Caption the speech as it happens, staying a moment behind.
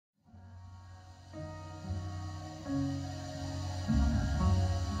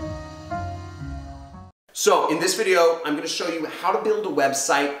So in this video, I'm going to show you how to build a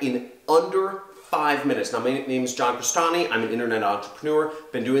website in under 5 minutes. Now, my name is John Crestani. I'm an internet entrepreneur.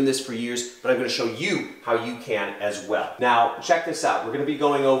 Been doing this for years, but I'm going to show you how you can as well. Now, check this out. We're going to be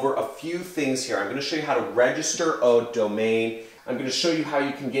going over a few things here. I'm going to show you how to register a domain. I'm going to show you how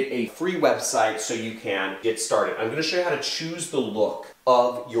you can get a free website so you can get started. I'm going to show you how to choose the look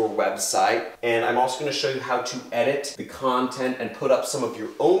of your website, and I'm also going to show you how to edit the content and put up some of your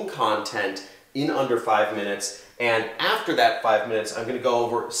own content in under 5 minutes. And after that 5 minutes, I'm going to go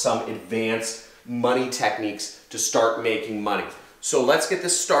over some advanced money techniques to start making money. So let's get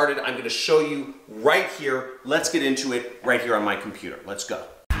this started. I'm going to show you right here. Let's get into it right here on my computer. Let's go.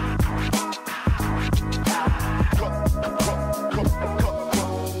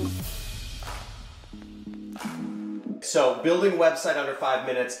 So building a website under 5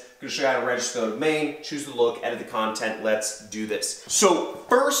 minutes, I'm going to show you how to register the domain, choose the look, edit the content. Let's do this. So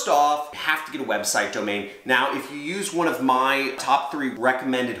first off, you have to get a website domain. Now, if you use one of my top 3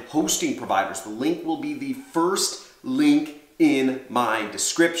 recommended hosting providers, the link will be the first link in my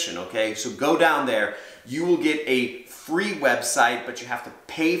description, okay? So go down there. You will get a free website, but you have to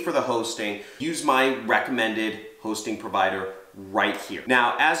pay for the hosting. Use my recommended hosting provider right here.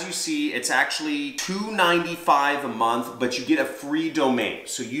 Now, as you see, it's actually $2.95 a month, but you get a free domain.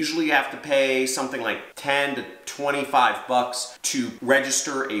 So usually you have to pay something like 10 to 25 bucks to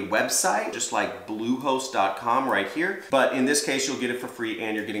register a website, just like BLUEHOST.com right here. But in this case, you'll get it for free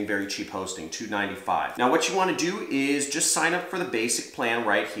and you're getting very cheap hosting, $2.95. Now, what you want to do is just sign up for the basic plan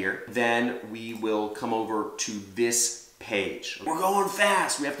right here. Then we will come over to this page. We're going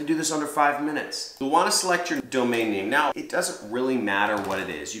fast. We have to do this under 5 minutes. You'll want to select your domain name. Now, it doesn't really matter what it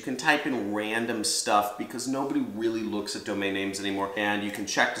is. You can type in random stuff because nobody really looks at domain names anymore. And you can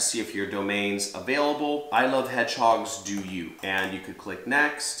check to see if your domain's available. I love hedgehogs, do you? And you could click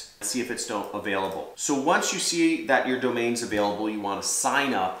next. See if it's still available. So once you see that your domain's available, you want to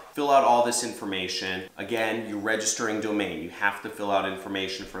sign up, fill out all this information. Again, you're registering domain. You have to fill out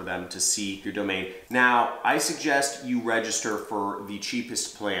information for them to see your domain. Now, I suggest you register for the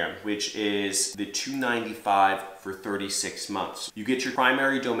cheapest plan, which is the $2.95 for 36 months. You get your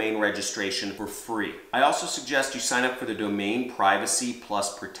primary domain registration for free. I also suggest you sign up for the domain privacy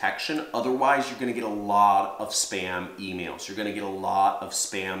plus protection. Otherwise, you're going to get a lot of spam emails. You're going to get a lot of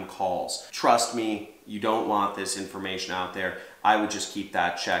spam calls. Trust me, you don't want this information out there. I would just keep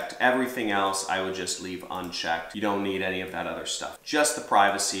that checked. Everything else, I would just leave unchecked. You don't need any of that other stuff. Just the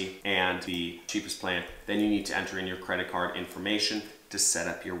privacy and the cheapest plan. Then you need to enter in your credit card information to set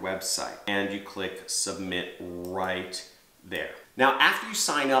up your website. And you click submit right there. Now, after you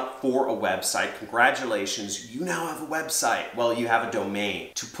sign up for a website, congratulations, you now have a website. Well, you have a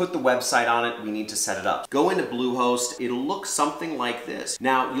domain. To put the website on it, we need to set it up. Go into Bluehost. It'll look something like this.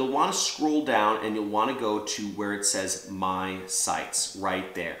 Now, you'll want to scroll down and you'll want to go to where it says My Sites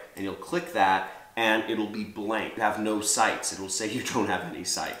right there. And you'll click that and it'll be blank. You have no sites. It'll say you don't have any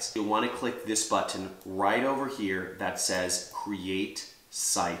sites. You'll want to click this button right over here that says Create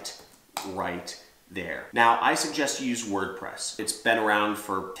Site right there. Now, I suggest you use WordPress. It's been around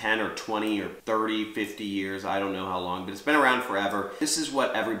for 10 or 20 or 30, 50 years. I don't know how long, but it's been around forever. This is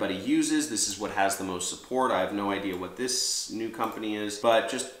what everybody uses. This is what has the most support. I have no idea what this new company is, but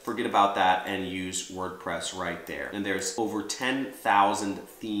just forget about that and use WordPress right there. And there's over 10,000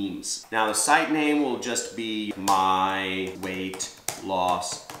 themes. Now, the site name will just be My Weight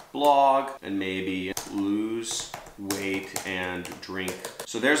Loss Blog and maybe Lose Weight and Drink.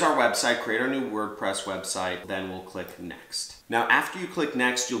 So there's our website. Create our new WordPress website. Then we'll click next. Now, after you click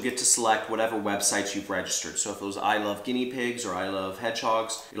next, you'll get to select whatever websites you've registered. So if it was I love guinea pigs or I love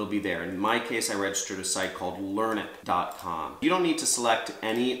hedgehogs, it'll be there. In my case, I registered a site called learnit.com. You don't need to select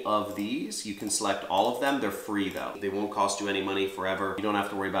any of these. You can select all of them. They're free though. They won't cost you any money forever. You don't have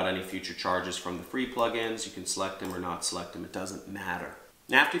to worry about any future charges from the free plugins. You can select them or not select them. It doesn't matter.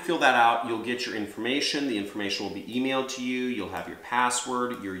 After you fill that out, you'll get your information. The information will be emailed to you. You'll have your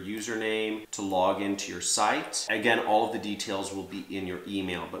password, your username to log into your site. Again, all of the details will be in your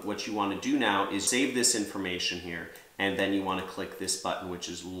email. But what you want to do now is save this information here, and then you want to click this button, which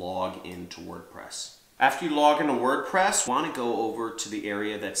is Log into WordPress. After you log into WordPress, you want to go over to the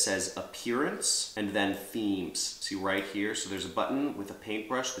area that says Appearance and then Themes. See right here? So there's a button with a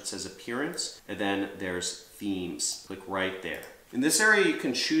paintbrush that says Appearance, and then there's Themes. Click right there. In this area, you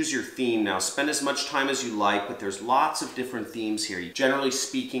can choose your theme. Now, spend as much time as you like, but there's lots of different themes here. Generally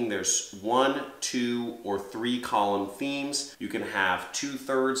speaking, there's 1, 2, or 3 column themes. You can have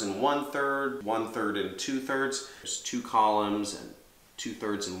 2/3 and 1/3, 1/3 and 2/3. There's 2 columns and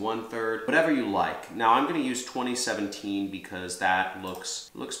 2/3 and 1/3, whatever you like. Now, I'm going to use 2017 because that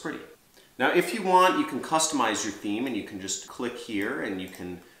looks pretty. Now, if you want, you can customize your theme, and you can just click here and you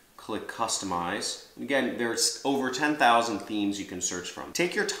can click customize. Again, there's over 10,000 themes you can search from.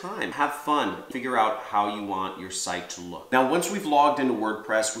 Take your time, have fun, figure out how you want your site to look. Now, once we've logged into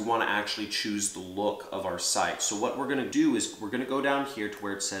WordPress, we want to actually choose the look of our site. So what we're going to do is we're going to go down here to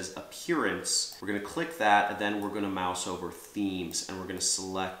where it says appearance. We're going to click that, and then we're going to mouse over themes, and we're going to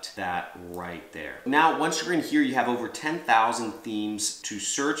select that right there. Now, once you're in here, you have over 10,000 themes to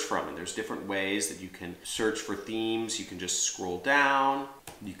search from, and there's different ways that you can search for themes. You can just scroll down.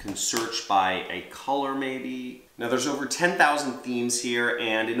 You can search by a color maybe. Now there's over 10,000 themes here,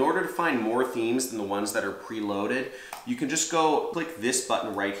 and in order to find more themes than the ones that are preloaded, you can just go click this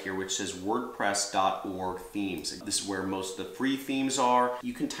button right here which says WordPress.org themes. This is where most of the free themes are.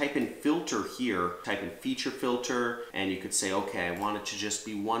 You can type in filter here, type in feature filter, and you could say, okay, I want it to just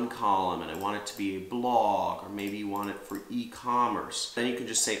be one column, and I want it to be a blog, or maybe you want it for e-commerce. Then you can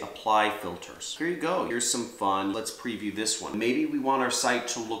just say apply filters. Here you go. Here's some fun. Let's preview this one. Maybe we want our site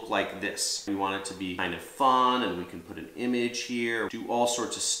to look like this. We want it to be kind of fun, and we can put an image here, do all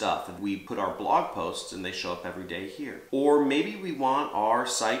sorts of stuff. And we put our blog posts and they show up every day here. Or maybe we want our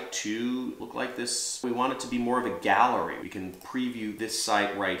site to look like this. We want it to be more of a gallery. We can preview this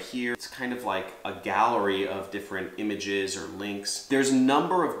site right here. It's kind of like a gallery of different images or links. There's a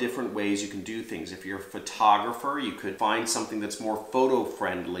number of different ways you can do things. If you're a photographer, you could find something that's more photo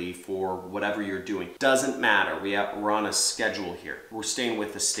friendly for whatever you're doing. Doesn't matter. We're on a schedule here. We're staying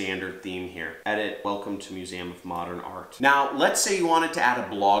with the standard theme here. Edit, welcome to Museum of Modern Art. Now, let's say you wanted to add a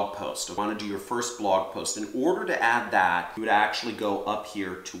blog post. You want to do your first blog post. In order to add that, you would actually go up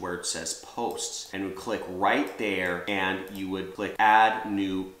here to where it says posts, and would click right there, and you would click add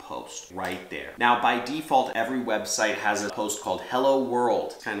new post right there. Now, by default, every website has a post called Hello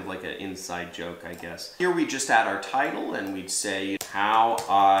World. It's kind of like an inside joke, I guess. Here we just add our title, and we'd say how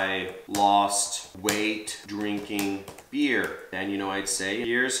I lost weight drinking beer. Then, you know, I'd say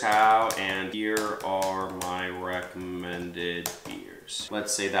here's how, and here are my recommended beers.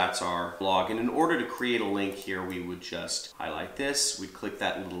 Let's say that's our blog, and in order to create a link here, we would just highlight this, we'd click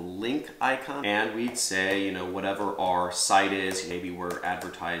that little link icon, and we'd say, you know, whatever our site is, maybe we're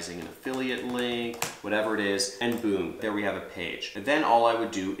advertising an affiliate link, whatever it is, and boom, there we have a page. And then all I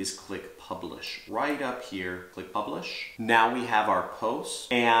would do is click publish. Right up here, click publish. Now we have our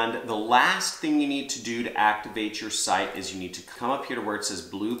post, and the last thing you need to do to activate your site is you need to come up here to where it says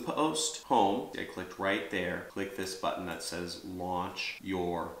Bluehost Home. I clicked right there. Click this button that says launch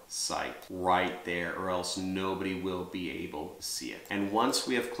your site right there, or else nobody will be able to see it. And once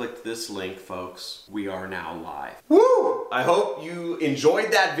we have clicked this link, folks, we are now live. Woo! I hope you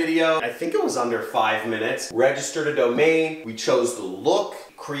enjoyed that video. I think it was under 5 minutes. Registered a domain. We chose the look,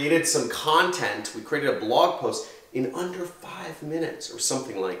 created some content. We created a blog post in under 5 minutes or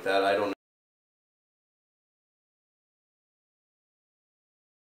something like that. I don't know.